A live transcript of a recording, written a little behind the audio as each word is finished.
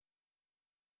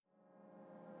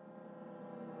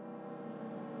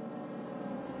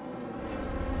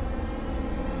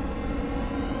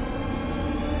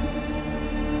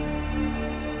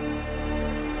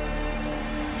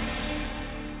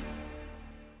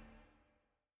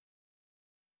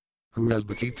Who has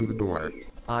the key to the door?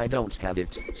 I don't have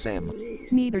it, Sam.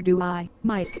 Neither do I,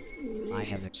 Mike. I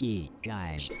have the key,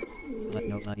 guys. But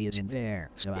nobody is in there,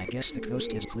 so I guess the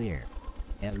coast is clear.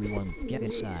 Everyone, get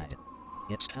inside.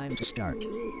 It's time to start.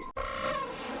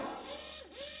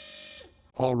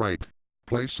 Alright.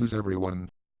 Places everyone.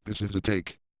 This is a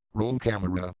take. Roll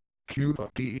camera. Cue the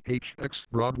THX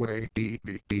Broadway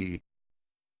DVD.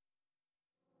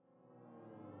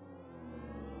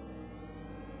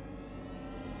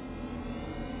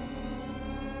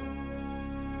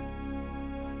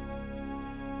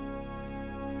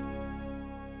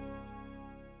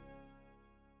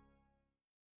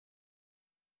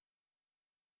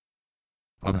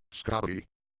 Scotty,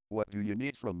 What do you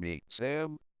need from me,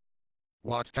 Sam?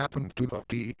 what happened to the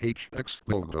THX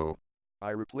logo? I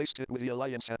replaced it with the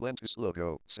Alliance Atlantis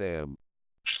logo, Sam.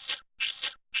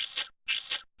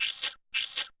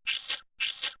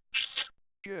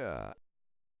 Yeah.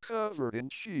 Covered in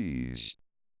cheese.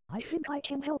 I think I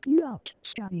can help you out,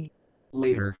 Scotty.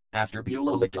 Later, after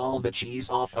Beulah licked all the cheese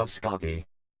off of Scotty.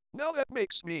 Now that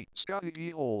makes me Scotty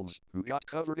E. Holmes, who got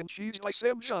covered in cheese by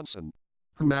Sam Johnson.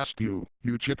 Who asked you,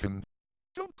 you chicken?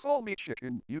 Don't call me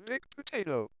chicken, you baked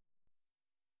potato.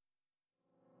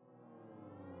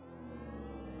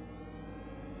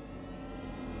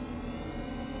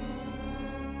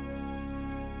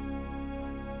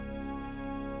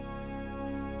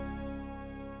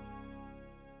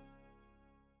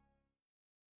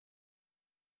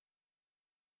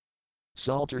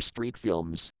 Salter Street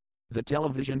Films. The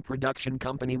television production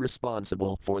company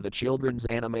responsible for the children's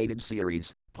animated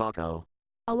series, Paco.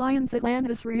 Alliance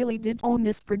Atlantis really did own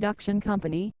this production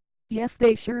company. Yes,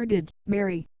 they sure did,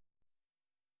 Mary.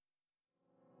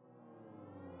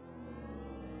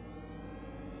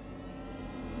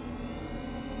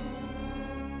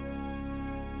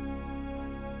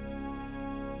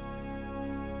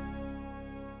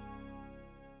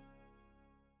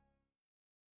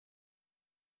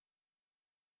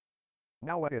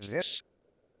 Now what is this?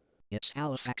 It's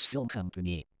Halifax Film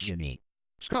Company, Jimmy.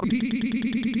 Scotty!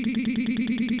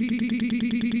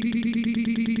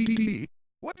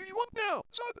 What do you want now,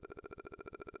 son?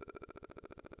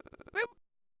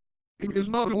 It is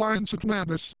not Alliance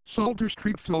Atlantis, Salter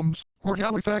Street Films, or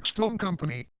Halifax Film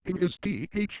Company. It is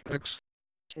THX.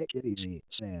 Take it easy,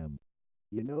 Sam.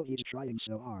 You know he's trying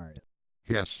so hard.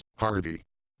 Yes, Hardy.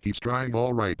 He's trying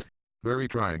all right. Very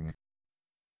trying.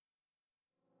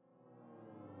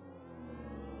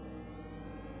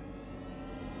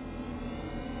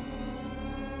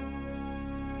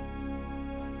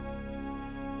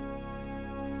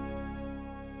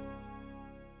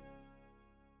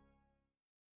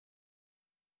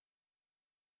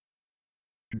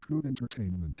 Include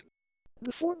entertainment.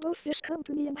 Before both this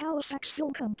company and Halifax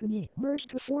Film Company merged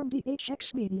to form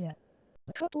THX Media.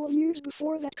 A couple of years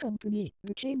before that company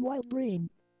became Wild Brain.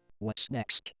 What's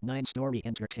next? 9-Story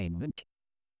Entertainment?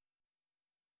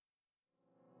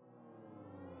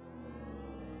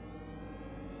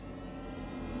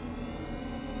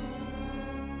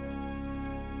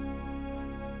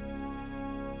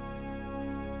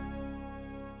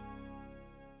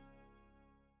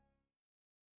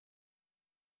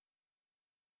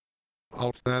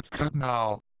 Out that cut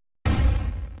now.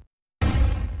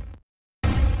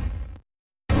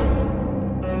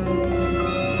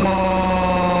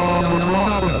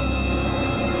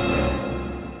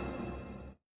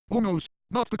 Oh no,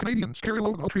 not the Canadian scary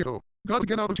logo trio. Gotta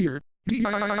get out of here.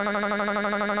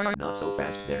 Not so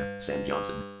fast there, Sam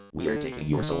Johnson. We are taking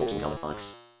your soul to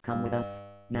Halifax. Come with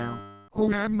us, now.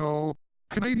 Oh and no.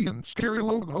 Canadian scary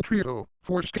logo trio,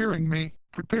 for scaring me.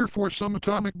 Prepare for some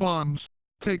atomic bombs.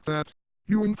 Take that,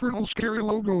 you infernal scary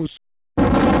logos.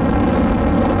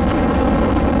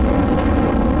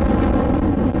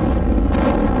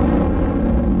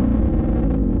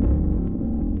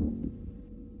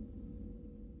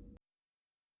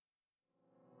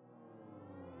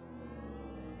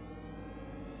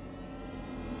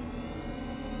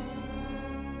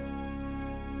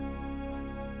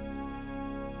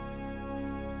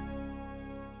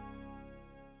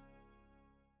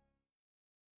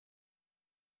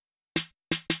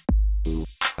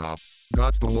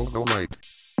 Got the logo right.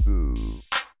 Ooh.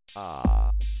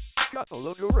 Ah. Got the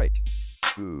logo right.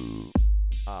 Ooh.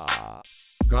 Ah.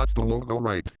 Got the logo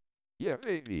right. Yeah,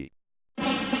 baby.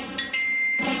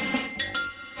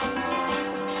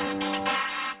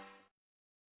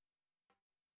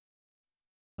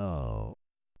 Oh.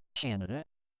 Canada?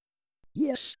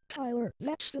 Yes, Tyler,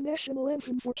 that's the national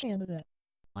anthem for Canada.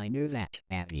 I knew that,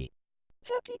 Abby.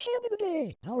 Happy Canada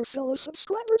Day, our fellow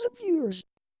subscribers and viewers.